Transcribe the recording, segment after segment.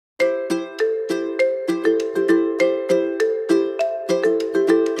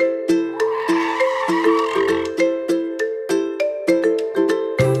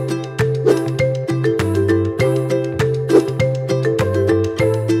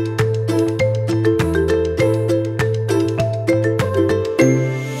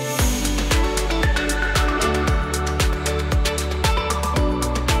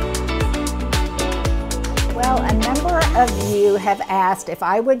asked if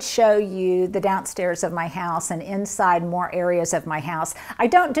I would show you the downstairs of my house and inside more areas of my house. I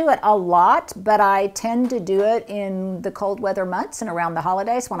don't do it a lot, but I tend to do it in the cold weather months and around the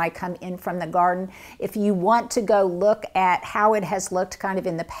holidays when I come in from the garden. If you want to go look at how it has looked kind of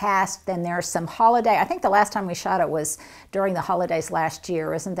in the past, then there's some holiday. I think the last time we shot it was during the holidays last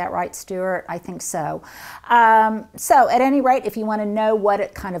year. Isn't that right, Stuart? I think so. So at any rate, if you want to know what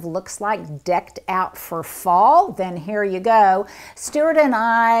it kind of looks like decked out for fall, then here you go. Stuart and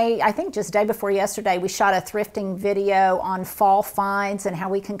I think just day before yesterday, we shot a thrifting video on fall finds and how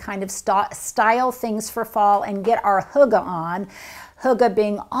we can kind of style things for fall and get our hygge on. Hygge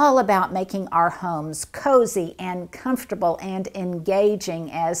being all about making our homes cozy and comfortable and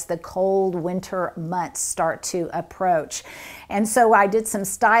engaging as the cold winter months start to approach. And so I did some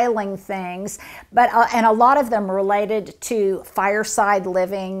styling things, and a lot of them related to fireside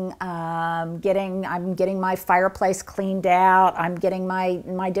living. I'm getting my fireplace cleaned out. I'm getting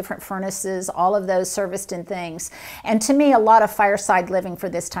my different furnaces, all of those serviced and things. And to me, a lot of fireside living for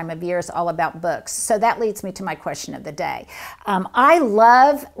this time of year is all about books. So that leads me to my question of the day. I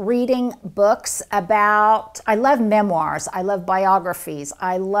love reading books I love memoirs, I love biographies,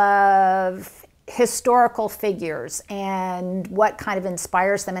 I love historical figures and what kind of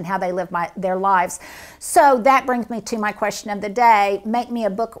inspires them and how they live their lives. So that brings me to my question of the day. Make me a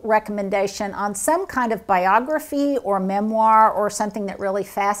book recommendation on some kind of biography or memoir or something that really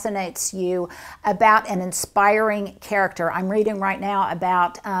fascinates you about an inspiring character. I'm reading right now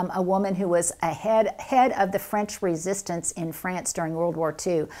about a woman who was a head of the French resistance in France during World War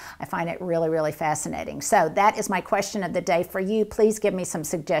II. I find it really, really fascinating. So that is my question of the day for you. Please give me some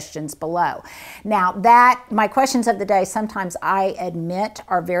suggestions below. Now my questions of the day, sometimes I admit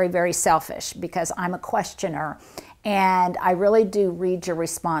are very, very selfish because I'm a questioner and I really do read your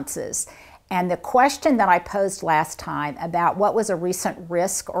responses. And the question that I posed last time about what was a recent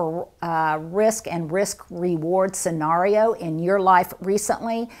risk or risk and risk reward scenario in your life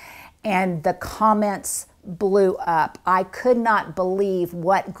recently, and the comments blew up. I could not believe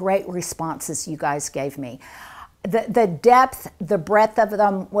what great responses you guys gave me. The depth, the breadth of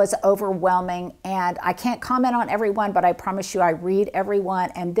them was overwhelming, and I can't comment on everyone, but I promise you I read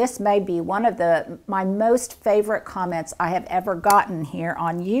everyone, and this may be one of my most favorite comments I have ever gotten here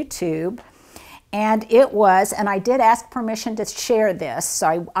on YouTube. And it was, and I did ask permission to share this,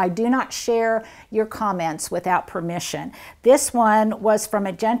 so I do not share your comments without permission. This one was from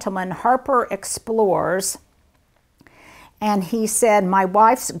a gentleman, Harper Explores. And he said, my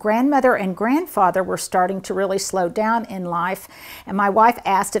wife's grandmother and grandfather were starting to really slow down in life, and my wife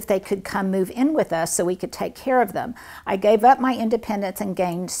asked if they could come move in with us so we could take care of them. I gave up my independence and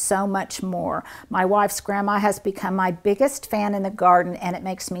gained so much more. My wife's grandma has become my biggest fan in the garden, and it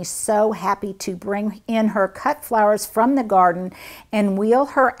makes me so happy to bring in her cut flowers from the garden and wheel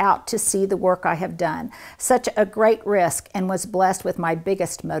her out to see the work I have done. Such a great risk, and was blessed with my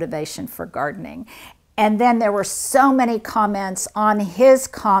biggest motivation for gardening. And then there were so many comments on his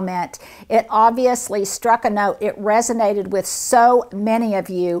comment. It obviously struck a note. It resonated with so many of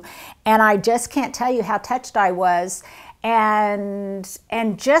you. And I just can't tell you how touched I was and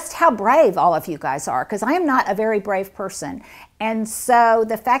just how brave all of you guys are, because I am not a very brave person. And so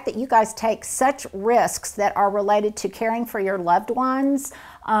the fact that you guys take such risks that are related to caring for your loved ones,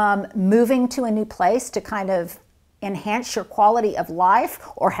 moving to a new place to kind of enhance your quality of life,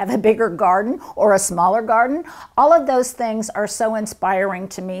 or have a bigger garden or a smaller garden. All of those things are so inspiring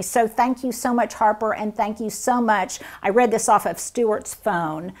to me. So thank you so much, Harper, and thank you so much. I read this off of Stuart's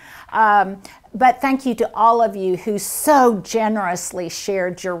phone. But thank you to all of you who so generously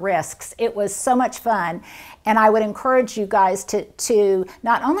shared your risks. It was so much fun. And I would encourage you guys to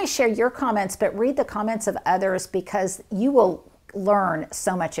not only share your comments, but read the comments of others, because you will learn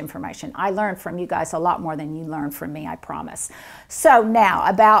so much information. I learned from you guys a lot more than you learned from me, I promise. So now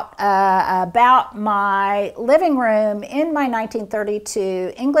about my living room in my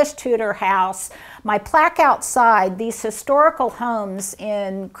 1932 English Tudor house, my plaque outside. These historical homes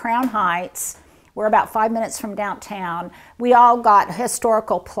in Crown Heights, we're about 5 minutes from downtown. We all got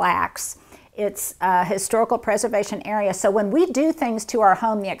historical plaques. It's a historical preservation area. So when we do things to our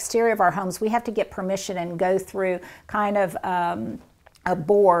home, the exterior of our homes, we have to get permission and go through kind of a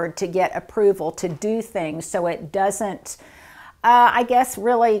board to get approval to do things, so it doesn't, I guess,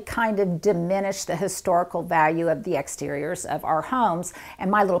 really kind of diminish the historical value of the exteriors of our homes.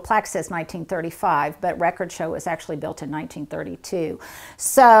 And my little plaque says 1935, but records show it was actually built in 1932.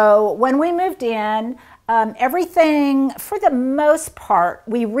 So when we moved in, everything, for the most part,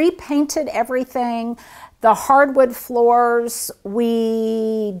 we repainted everything. The hardwood floors,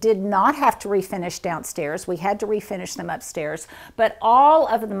 we did not have to refinish downstairs. We had to refinish them upstairs. But all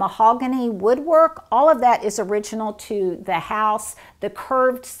of the mahogany woodwork, all of that is original to the house. The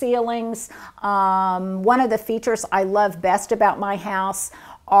curved ceilings, one of the features I love best about my house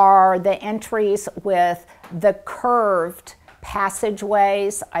are the entries with the curved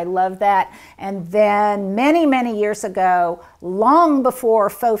passageways. I love that. And then many, many years ago, long before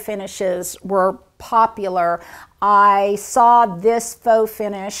faux finishes were popular, I saw this faux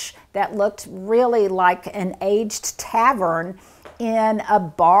finish that looked really like an aged tavern in a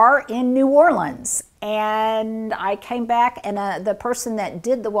bar in New Orleans. And I came back, and the person that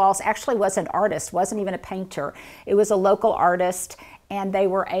did the walls actually was an artist, wasn't even a painter. It was a local artist, and they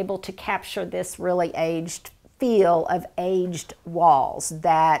were able to capture this really aged feel of aged walls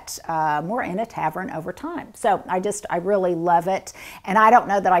that were in a tavern over time. So I really love it. And I don't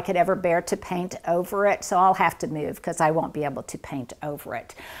know that I could ever bear to paint over it, so I'll have to move because I won't be able to paint over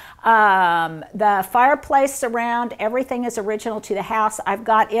it. The fireplace around, everything is original to the house. I've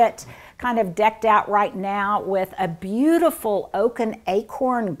got it kind of decked out right now with a beautiful oak and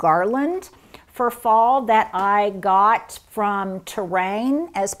acorn garland for fall that I got from Terrain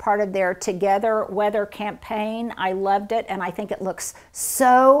as part of their Together Weather campaign. I loved it, and I think it looks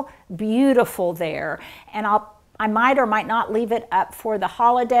so beautiful there. And I might or might not leave it up for the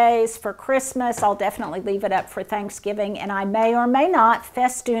holidays, for Christmas. I'll definitely leave it up for Thanksgiving, and I may or may not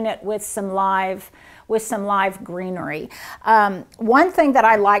festoon it with some live greenery. One thing that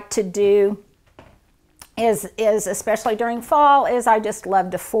I like to do is especially during fall, is I just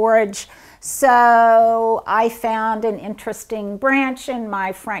love to forage. So I found an interesting branch in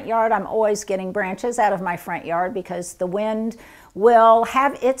my front yard. I'm always getting branches out of my front yard because the wind will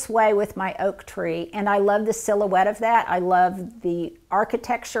have its way with my oak tree, and I love the silhouette of that. I love the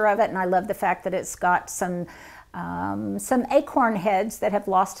architecture of it, and I love the fact that it's got some acorn heads that have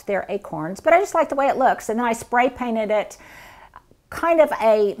lost their acorns, but I just like the way it looks. And then I spray painted it kind of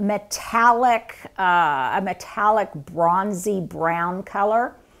a metallic bronzy brown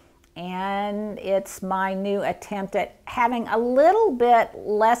color. And it's my new attempt at having a little bit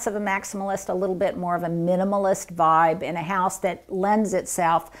less of a maximalist, a little bit more of a minimalist vibe in a house that lends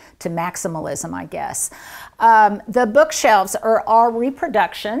itself to maximalism, I guess. The bookshelves are all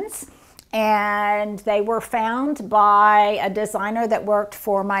reproductions, and they were found by a designer that worked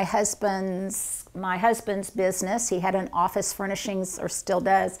for my husband's business. He had an office furnishings, or still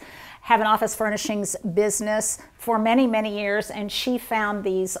does have an office furnishings business for many, many years, and she found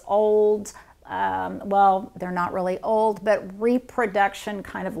these old, well, they're not really old, but reproduction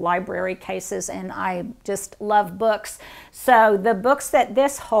kind of library cases, and I just love books. So the books that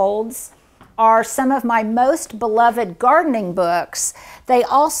this holds are some of my most beloved gardening books. They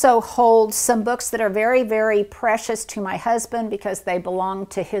also hold some books that are very, very precious to my husband because they belong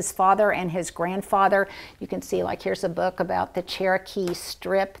to his father and his grandfather. You can see, like, here's a book about the Cherokee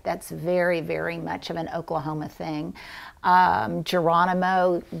Strip. That's very, very much of an Oklahoma thing.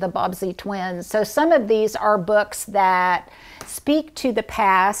 Geronimo, the Bobbsey twins. So some of these are books that speak to the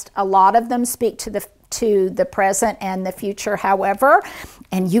past. A lot of them speak to the present and the future, however.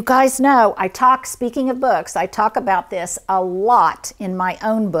 And you guys know, speaking of books, I talk about this a lot in my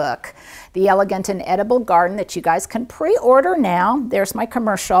own book, The Elegant and Edible Garden, that you guys can pre-order now. There's my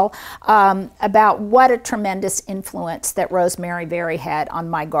commercial, about what a tremendous influence that Rosemary Berry had on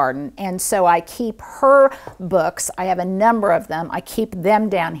my garden. And so I keep her books. I have a number of them. I keep them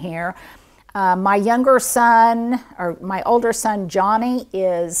down here. My younger son, or my older son, Johnny,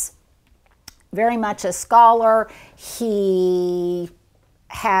 is very much a scholar. He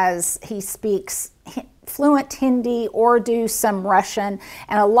speaks fluent Hindi, Urdu, some Russian,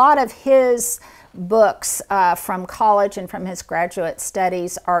 and a lot of his books from college and from his graduate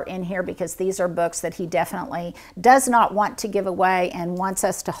studies are in here because these are books that he definitely does not want to give away and wants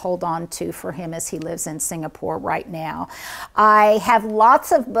us to hold on to for him as he lives in Singapore right now. I have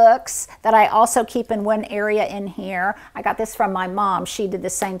lots of books that I also keep in one area in here. I got this from my mom. She did the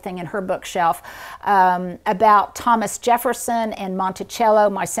same thing in her bookshelf, about Thomas Jefferson and Monticello.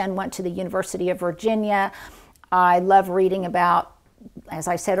 My son went to the University of Virginia. I love reading about, as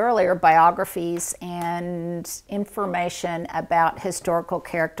I said earlier, biographies and information about historical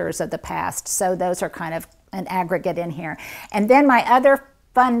characters of the past. So those are kind of an aggregate in here. And then my other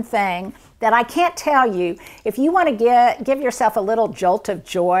fun thing that I can't tell you, if you want to give yourself a little jolt of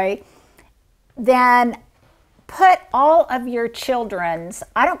joy, then put all of your children's,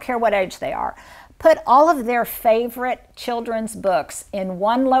 I don't care what age they are, put all of their favorite children's books in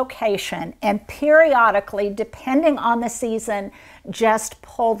one location, and periodically, depending on the season, just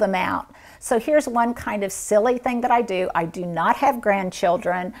pull them out. So here's one kind of silly thing that I do. I do not have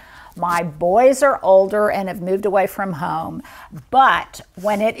grandchildren. My boys are older and have moved away from home, but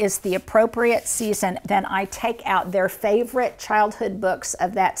when it is the appropriate season, then I take out their favorite childhood books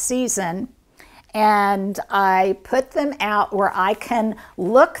of that season and I put them out where I can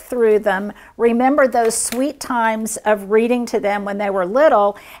look through them, remember those sweet times of reading to them when they were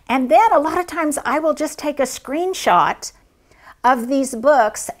little, and then a lot of times I will just take a screenshot of these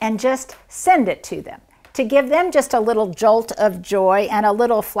books and just send it to them to give them just a little jolt of joy and a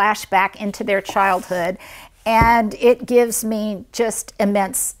little flashback into their childhood. And it gives me just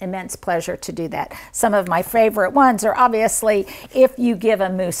immense pleasure to do that. Some of my favorite ones are obviously if you give a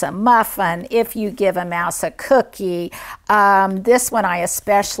moose a muffin, if you give a mouse a cookie. This one I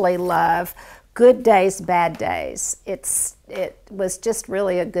especially love, Good Days, Bad Days. It was just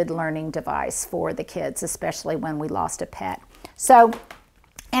really a good learning device for the kids, especially when we lost a pet. So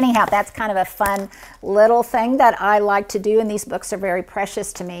anyhow, that's kind of a fun little thing that I like to do, and these books are very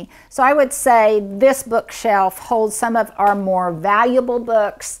precious to me. So I would say this bookshelf holds some of our more valuable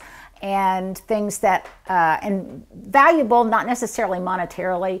books and things that, and valuable not necessarily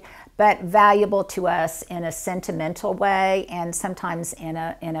monetarily, but valuable to us in a sentimental way and sometimes in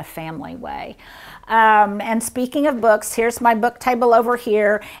a family way. And speaking of books, here's my book table over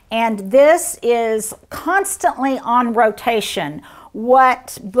here, and this is constantly on rotation.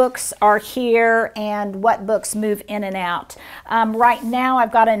 What books are here and what books move in and out. Right now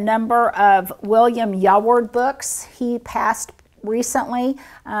I've got a number of William Yaward books. He passed recently,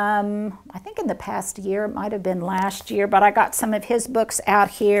 I think in the past year, it might have been last year, but I got some of his books out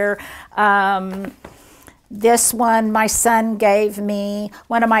here. This one my son gave me,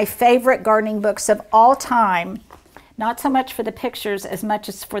 one of my favorite gardening books of all time. Not so much for the pictures as much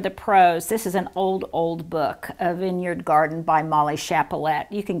as for the prose. This is an old book, A Vineyard Garden by Molly Chapelet.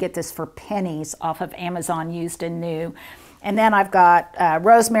 You can get this for pennies off of Amazon, used and new. And then I've got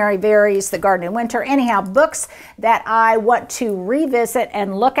Rosemary Varies, The Garden in Winter. Anyhow, books that I want to revisit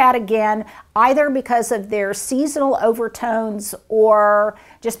and look at again, either because of their seasonal overtones or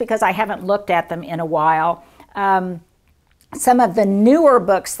just because I haven't looked at them in a while. Some of the newer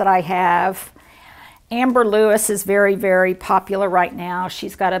books that I have, Amber Lewis is very popular right now.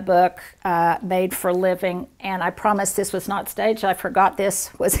 She's got a book, Made for Living, and I promise this was not staged. I forgot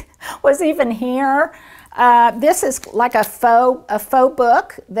this was even here. This is like a faux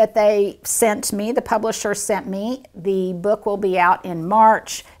book that they sent me, the publisher sent me. The book will be out in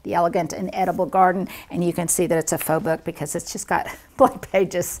March, The Elegant and Edible Garden, and you can see that it's a faux book because it's just got blank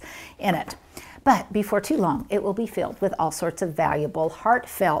pages in it. But before too long, it will be filled with all sorts of valuable,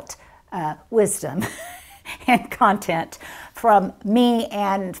 heartfelt wisdom and content from me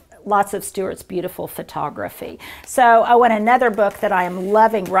and lots of Stuart's beautiful photography. So, and another book that I am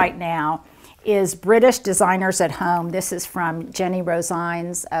loving right now is British Designers at Home. This is from Jenny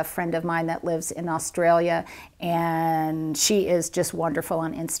Rosines, a friend of mine that lives in Australia, and she is just wonderful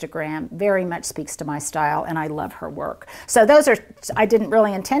on Instagram, very much speaks to my style, and I love her work. So those are, I didn't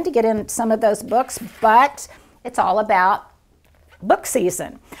really intend to get in some of those books, but it's all about book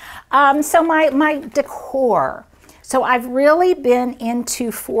season. So my decor. So I've really been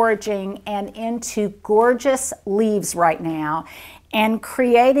into foraging and into gorgeous leaves right now and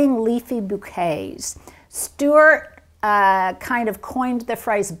creating leafy bouquets. Stuart kind of coined the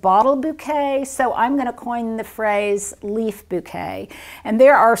phrase bottle bouquet, so I'm going to coin the phrase leaf bouquet. And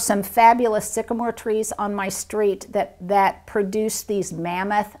there are some fabulous sycamore trees on my street that produce these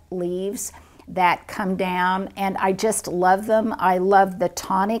mammoth leaves that come down, and I just love them. I love the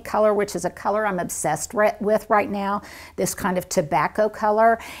tawny color, which is a color I'm obsessed with right now, this kind of tobacco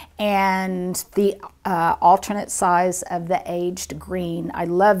color, and the alternate size of the aged green. I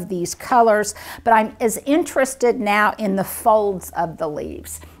love these colors, but I'm as interested now in the folds of the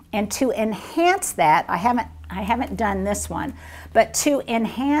leaves. And to enhance that, I haven't done this one, but to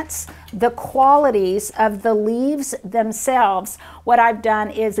enhance the qualities of the leaves themselves, what I've done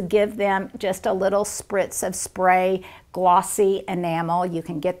is give them just a little spritz of spray glossy enamel. You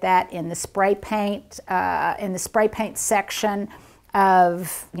can get that in the spray paint section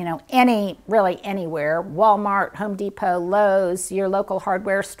of, you know, really anywhere, Walmart, Home Depot, Lowe's, your local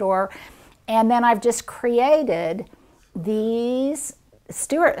hardware store. And then I've just created these.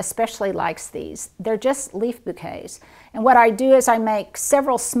 Stuart especially likes these. They're just leaf bouquets. And what I do is I make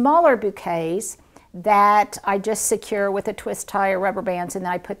several smaller bouquets that I just secure with a twist tie or rubber bands, and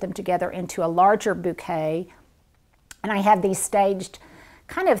then I put them together into a larger bouquet. And I have these staged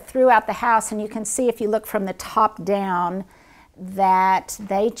kind of throughout the house, and you can see if you look from the top down that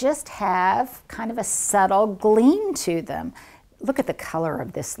they just have kind of a subtle gleam to them. Look at the color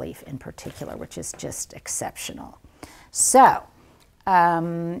of this leaf in particular, which is just exceptional. So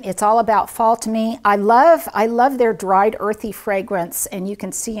it's all about fall to me. I love their dried earthy fragrance, and you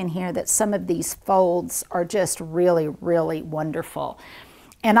can see in here that some of these folds are just really, really wonderful.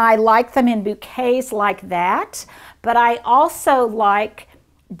 And I like them in bouquets like that, but I also like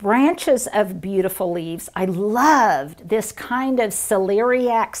branches of beautiful leaves. I loved this kind of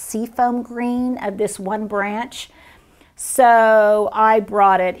celeriac seafoam green of this one branch. So I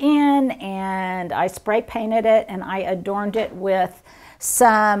brought it in and I spray painted it, and I adorned it with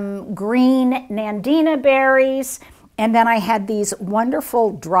some green nandina berries. And then I had these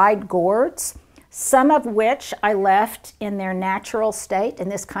wonderful dried gourds, some of which I left in their natural state in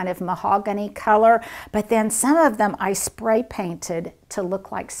this kind of mahogany color, but then some of them I spray painted to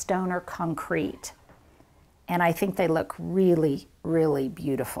look like stone or concrete. And I think they look really, really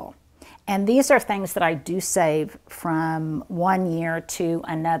beautiful. And these are things that I do save from one year to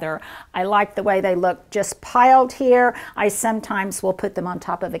another. I like the way they look just piled here. I sometimes will put them on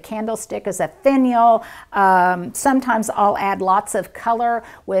top of a candlestick as a finial. Sometimes I'll add lots of color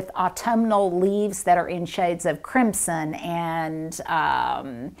with autumnal leaves that are in shades of crimson and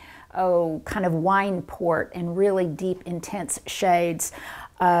kind of wine port and really deep, intense shades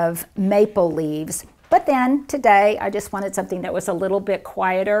of maple leaves. But then today I just wanted something that was a little bit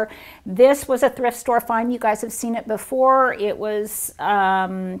quieter. This was a thrift store find. You guys have seen it before. It was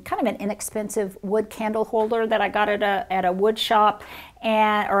kind of an inexpensive wood candle holder that I got at a wood shop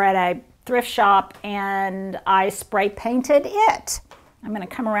or at a thrift shop, and I spray painted it. I'm going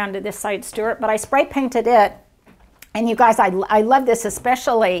to come around to this side, Stuart, but I spray painted it. And you guys, I love this,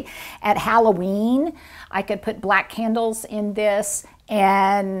 especially at Halloween. I could put black candles in this,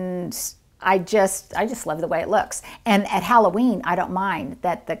 and I just love the way it looks. And at Halloween, I don't mind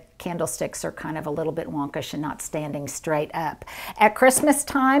that the candlesticks are kind of a little bit wonkish and not standing straight up. At Christmas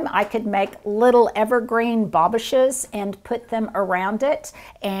time, I could make little evergreen bobbishes and put them around it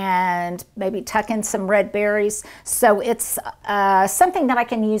and maybe tuck in some red berries. So it's something that I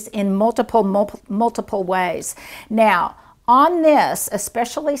can use in multiple ways. Now, on this,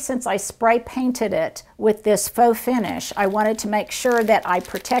 especially since I spray painted it with this faux finish, I wanted to make sure that I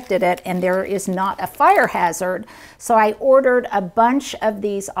protected it and there is not a fire hazard. So I ordered a bunch of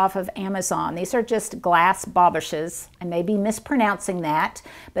these off of Amazon. These are just glass bobbishes. I may be mispronouncing that,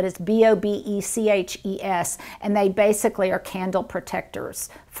 but it's B-O-B-E-C-H-E-S, and they basically are candle protectors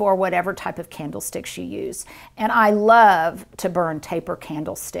for whatever type of candlesticks you use. And I love to burn taper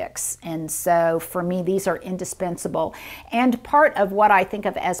candlesticks, and so for me these are indispensable and part of what I think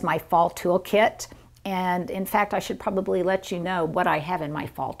of as my fall toolkit. And in fact, I should probably let you know what I have in my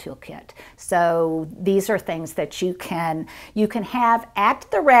fall toolkit. So these are things that you can have at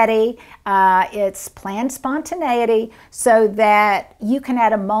the ready. It's planned spontaneity so that you can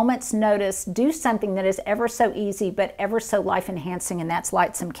at a moment's notice do something that is ever so easy but ever so life enhancing, and that's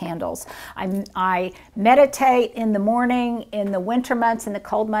light some candles. I meditate in the morning. In the winter months and the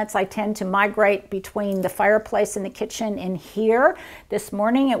cold months, I tend to migrate between the fireplace in the kitchen and here. This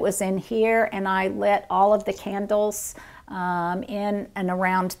morning it was in here, and I lit all of the candles in and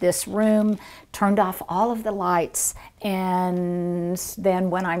around this room, turned off all of the lights, and then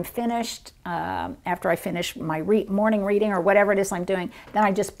when I'm finished, after I finish my morning reading or whatever it is I'm doing, then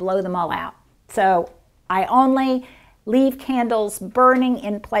I just blow them all out. So I only leave candles burning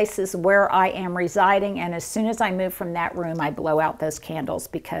in places where I am residing, and as soon as I move from that room, I blow out those candles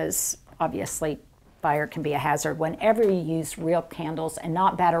because obviously fire can be a hazard whenever you use real candles and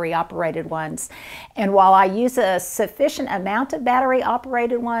not battery operated ones. And while I use a sufficient amount of battery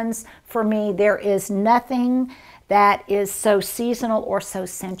operated ones, for me there is nothing that is so seasonal or so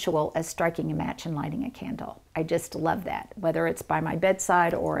sensual as striking a match and lighting a candle. I just love that, whether it's by my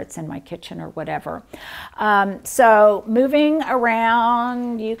bedside or it's in my kitchen or whatever. So moving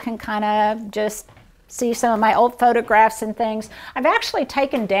around, you can kind of just see some of my old photographs and things. I've actually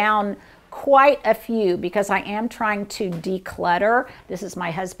taken down quite a few because I am trying to declutter. This is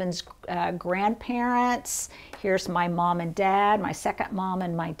my husband's grandparents. Here's my mom and dad, my second mom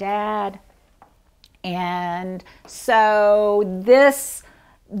and my dad. And so this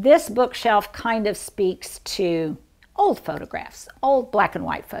bookshelf kind of speaks to old photographs, old black and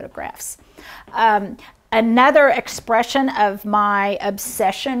white photographs. Another expression of my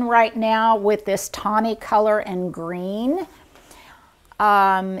obsession right now with this tawny color and green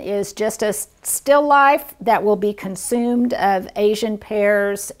is just a still life that will be consumed of Asian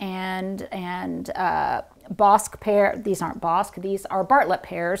pears and bosque pear, these aren't bosque, these are Bartlett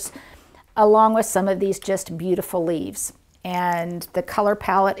pears, along with some of these just beautiful leaves. And the color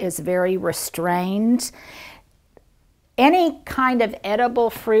palette is very restrained. Any kind of edible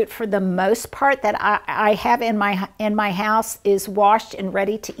fruit, for the most part, that I have in my house is washed and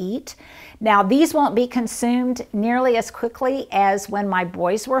ready to eat. Now, these won't be consumed nearly as quickly as when my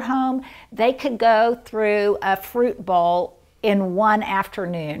boys were home. They could go through a fruit bowl in one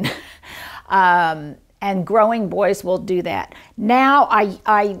afternoon. And growing boys will do that. Now,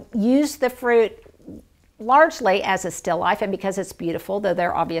 I use the fruit largely as a still life, and because it's beautiful, though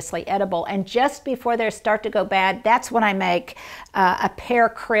they're obviously edible. And just before they start to go bad, that's when I make a pear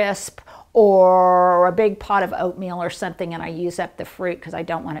crisp or a big pot of oatmeal or something, and I use up the fruit because I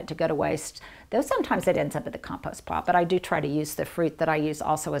don't want it to go to waste. Though sometimes it ends up at the compost pot, but I do try to use the fruit that I use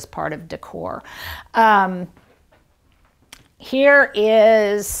also as part of decor. Here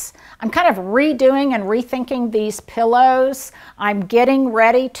is, I'm kind of redoing and rethinking these pillows. I'm getting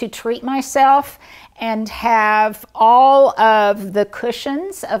ready to treat myself and have all of the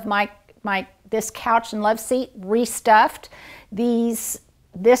cushions of this couch and love seat restuffed. These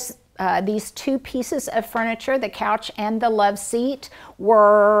two pieces of furniture, the couch and the love seat,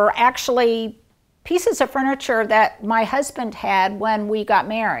 were actually pieces of furniture that my husband had when we got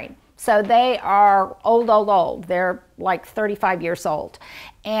married. So they are old. They're like 35 years old.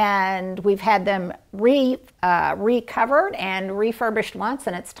 And we've had them recovered and refurbished once,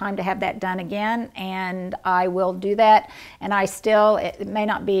 and it's time to have that done again. And I will do that. And it may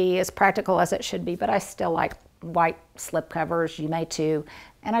not be as practical as it should be, but I still like white slip covers. You may too.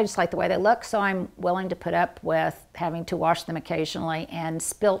 And I just like the way they look, so I'm willing to put up with having to wash them occasionally and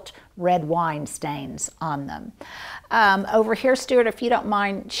spilt red wine stains on them. Over here, Stuart, if you don't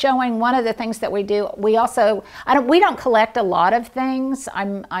mind showing one of the things that we do, we don't collect a lot of things.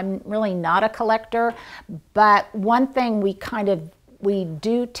 I'm really not a collector, but one thing we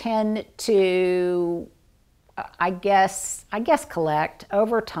do tend to I guess collect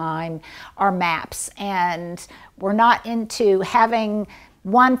over time are maps. And we're not into having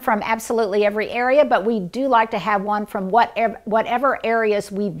one from absolutely every area, but we do like to have one from whatever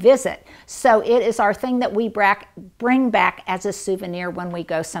areas we visit. So it is our thing that we bring back as a souvenir when we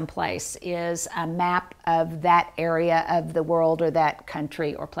go someplace, is a map of that area of the world or that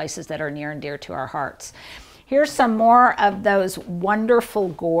country or places that are near and dear to our hearts. Here's some more of those wonderful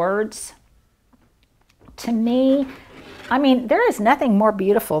gourds. To me, I mean, there is nothing more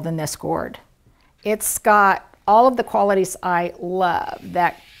beautiful than this gourd. It's got all of the qualities I love,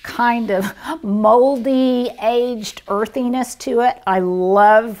 that kind of moldy, aged earthiness to it. I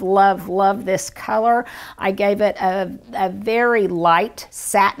love, love, love this color. I gave it a very light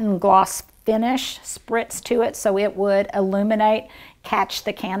satin gloss finish spritz to it, so it would illuminate, catch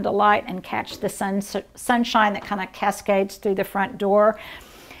the candlelight, and catch the sunshine that kind of cascades through the front door.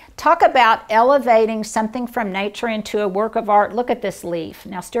 Talk about elevating something from nature into a work of art. Look at this leaf.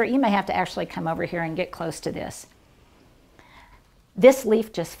 Now, Stuart, you may have to actually come over here and get close to this. This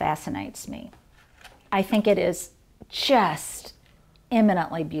leaf just fascinates me. I think it is just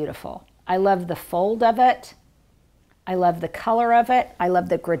eminently beautiful. I love the fold of it. I love the color of it. I love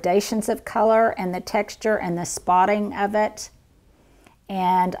the gradations of color and the texture and the spotting of it.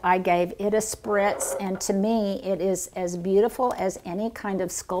 And I gave it a spritz, and to me it is as beautiful as any kind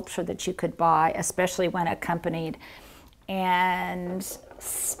of sculpture that you could buy, especially when accompanied and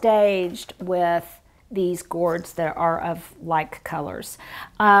staged with these gourds that are of like colors.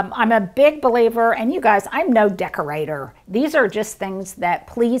 I'm a big believer, and you guys, I'm no decorator. These are just things that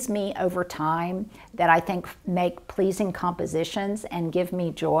please me over time, that I think make pleasing compositions and give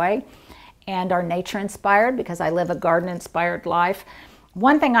me joy, and are nature inspired because I live a garden inspired life.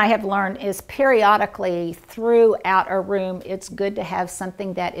 One thing I have learned is periodically throughout a room, it's good to have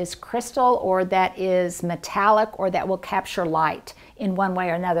something that is crystal or that is metallic or that will capture light in one way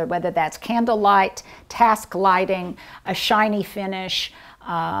or another, whether that's candlelight, task lighting, a shiny finish,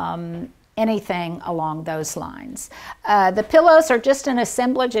 anything along those lines. The pillows are just an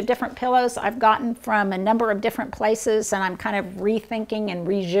assemblage of different pillows I've gotten from a number of different places, and I'm kind of rethinking and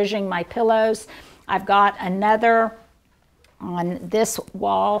rejudging my pillows. I've got another on this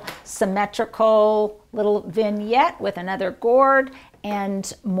wall, symmetrical little vignette with another gourd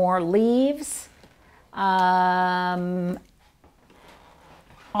and more leaves. On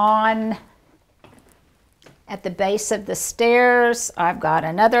at the base of the stairs, I've got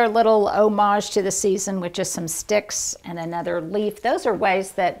another little homage to the season, which is some sticks and another leaf. Those are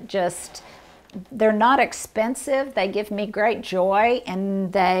ways that just They're not expensive. They give me great joy,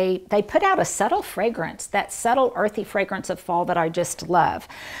 and they put out a subtle fragrance, that subtle earthy fragrance of fall that I just love.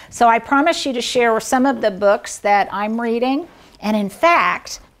 So I promise you to share some of the books that I'm reading, and in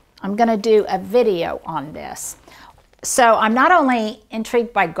fact, I'm going to do a video on this. So I'm not only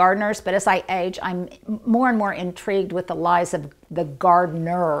intrigued by gardeners, but as I age, I'm more and more intrigued with the lives of the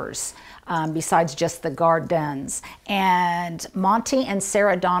gardeners, besides just the gardens. And Monty and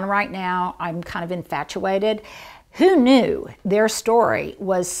Sarah Dawn right now, I'm kind of infatuated. Who knew their story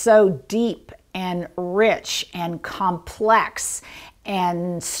was so deep and rich and complex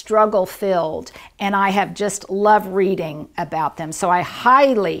and struggle-filled, and I have just loved reading about them. So I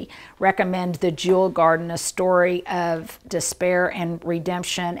highly recommend The Jewel Garden, a story of despair and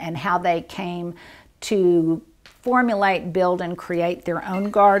redemption, and how they came to formulate, build, and create their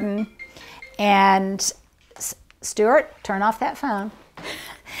own garden. And Stuart, turn off that phone.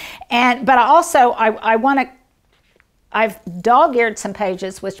 But I want to, I've dog-eared some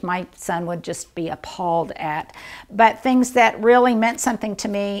pages, which my son would just be appalled at, but things that really meant something to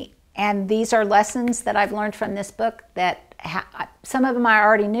me. And these are lessons that I've learned from this book that some of them I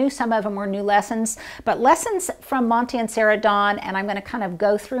already knew, some of them were new lessons, but lessons from Monty and Sarah Dawn, and I'm going to kind of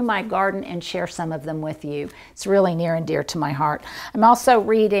go through my garden and share some of them with you. It's really near and dear to my heart. I'm also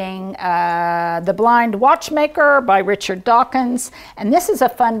reading The Blind Watchmaker by Richard Dawkins, and this is a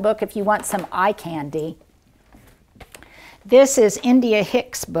fun book if you want some eye candy. This is India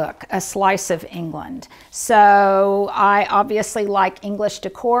Hicks' book, A Slice of England. So I obviously like English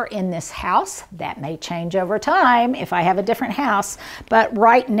decor in this house. That may change over time if I have a different house. But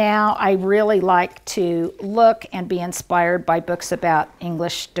right now, I really like to look and be inspired by books about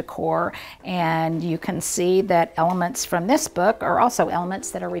English decor. And you can see that elements from this book are also elements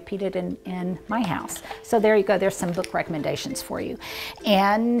that are repeated in my house. So there you go. There's some book recommendations for you.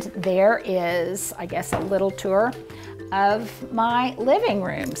 And there is, I guess, a little tour of my living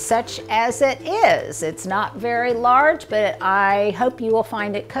room, such as it is. It's not very large, but I hope you will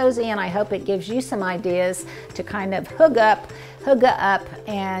find it cozy, and I hope it gives you some ideas to kind of hooga up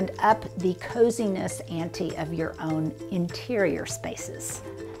and up the coziness ante of your own interior spaces.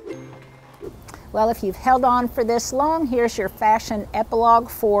 Well, if you've held on for this long, here's your fashion epilogue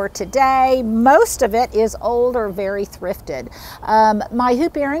for today. Most of it is old or very thrifted. My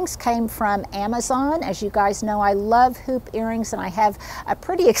hoop earrings came from Amazon. As you guys know, I love hoop earrings, and I have a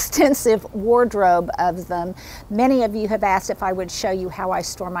pretty extensive wardrobe of them. Many of you have asked if I would show you how I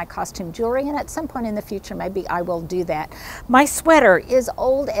store my costume jewelry, and at some point in the future, maybe I will do that. My sweater is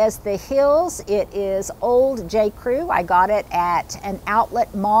old as the hills. It is old J. Crew. I got it at an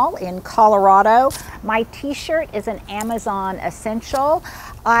outlet mall in Colorado. My t-shirt is an Amazon essential.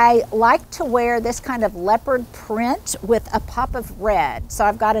 I like to wear this kind of leopard print with a pop of red. So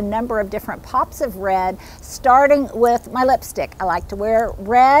I've got a number of different pops of red, starting with my lipstick. I like to wear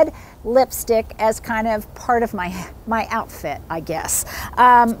red lipstick as kind of part of my outfit, I guess.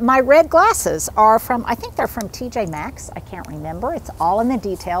 My red glasses are from, I think they're from TJ Maxx. I can't remember. It's all in the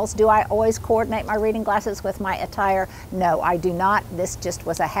details. Do I always coordinate my reading glasses with my attire? No, I do not. This just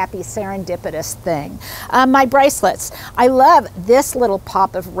was a happy serendipitous thing. My bracelets. I love this little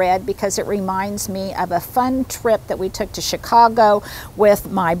pop of red because it reminds me of a fun trip that we took to Chicago with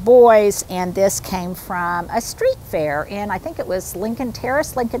my boys, and this came from a street fair in, I think it was Lincoln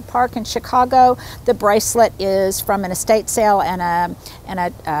Terrace, Lincoln Park in Chicago. The bracelet is from an estate sale and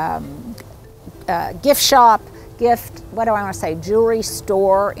a gift shop, jewelry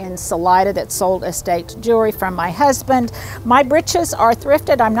store in Salida that sold estate jewelry from my husband. My breeches are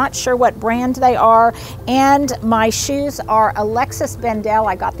thrifted. I'm not sure what brand they are. And my shoes are Alexis Bendel.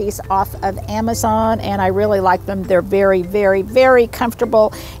 I got these off of Amazon, and I really like them. They're very, very, very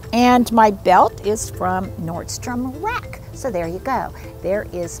comfortable. And my belt is from Nordstrom Rack. So there you go. There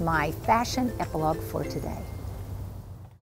is my fashion epilogue for today.